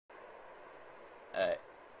Alright.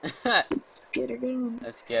 Let's get her going.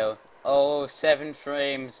 Let's go. Oh, 7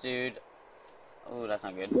 frames, dude. Oh, that's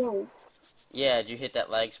not good. Whoa. Yeah, did you hit that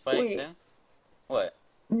lag spike Wait. there? What?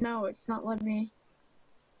 No, it's not letting me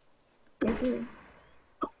go through.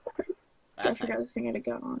 I forgot this thing had a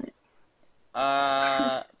gun on it.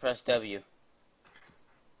 Press W.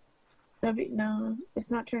 No,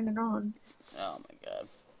 it's not turning on. Oh my god.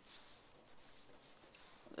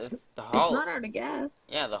 The It's hull. not out of gas.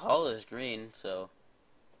 Yeah, the hull is green, so.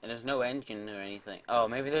 And there's no engine or anything. Oh,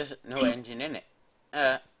 maybe there's no engine in it.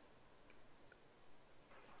 No,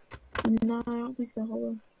 I don't think so. Hold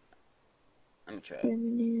on. Let me try.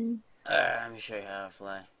 Yeah. Let me show you how to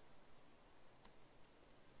fly.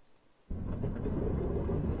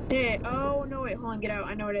 Hey, oh no, wait, hold on, get out.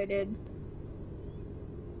 I know what I did.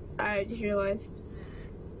 I just realized.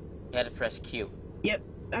 You had to press Q. Yep,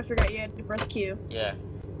 I forgot you had to press Q. Yeah.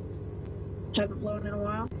 Haven't flown in a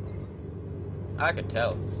while. I could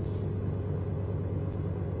tell.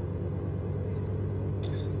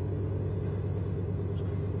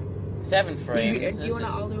 Seven frames. Do you want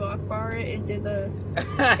to Allahu Akbar it into the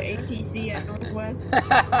ATC at Northwest?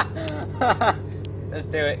 Let's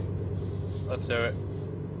do it. Let's do it.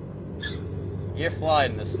 You're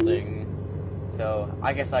flying this thing, so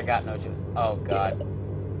I guess I got no choice. Oh god.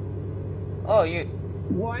 Oh, you.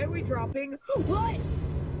 Why are we dropping? What?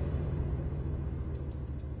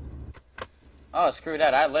 Oh, screw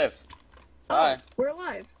that. I lived. Bye. Oh, we're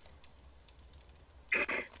alive.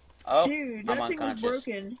 Oh, Dude, I'm that thing was unconscious.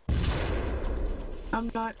 broken. I'm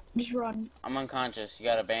not. Just run. I'm unconscious. You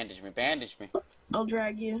gotta bandage me. Bandage me. I'll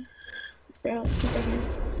drag you. Yeah, let's see if I can.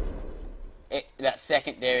 That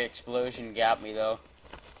secondary explosion got me, though.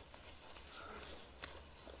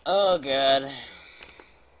 Oh, God.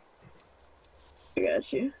 I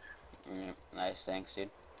got you. Nice, thanks, dude.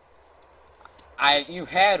 You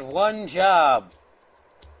had one job.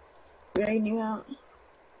 Dragging you out.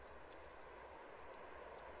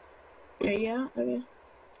 Yeah, okay.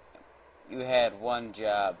 You had one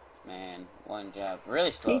job, man. One job. Really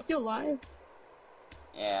Are slow. you still alive?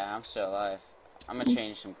 Yeah, I'm still alive. I'm gonna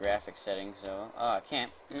change some graphic settings, though. Oh, I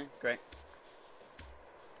can't. Great.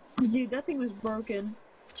 Dude, that thing was broken.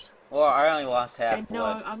 Well, I only lost half And no,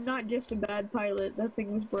 blood. I'm not just a bad pilot. That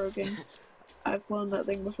thing was broken. I've flown that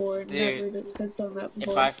thing before, and Dude, never just done that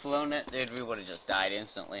before. If I'd flown it, dude, we would have just died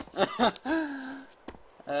instantly.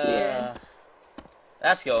 Yeah.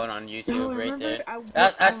 That's going on YouTube No, right there.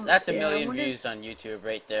 That's a yeah, million views on YouTube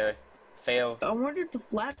right there. Fail. I wonder if the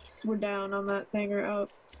flaps were down on that thing or up.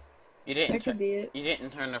 You didn't. That could be it. You didn't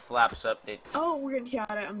turn the flaps up, did? Oh, we're getting shot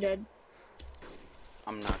at. I'm dead.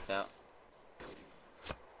 I'm knocked out.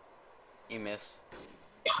 You miss.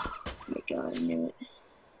 Oh my god, I knew it.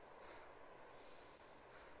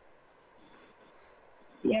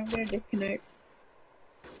 Yeah, I'm gonna disconnect.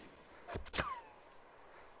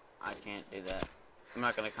 I can't do that. I'm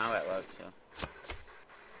not gonna combat log, so.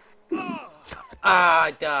 Ah,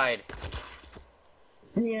 I died.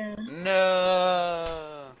 Yeah.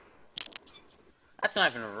 No. That's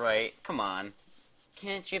not even right. Come on.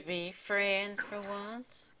 Can't you be friends for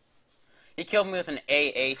once? He killed me with an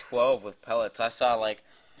AA-12 with pellets. I saw, like,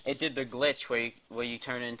 it did the glitch where you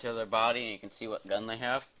turn into their body and you can see what gun they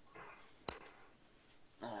have.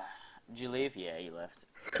 Did you leave? Yeah, you left.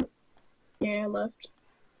 Yeah, I left.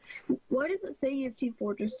 Why does it say you have Team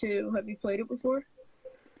Fortress 2? Have you played it before?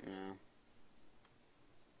 Yeah.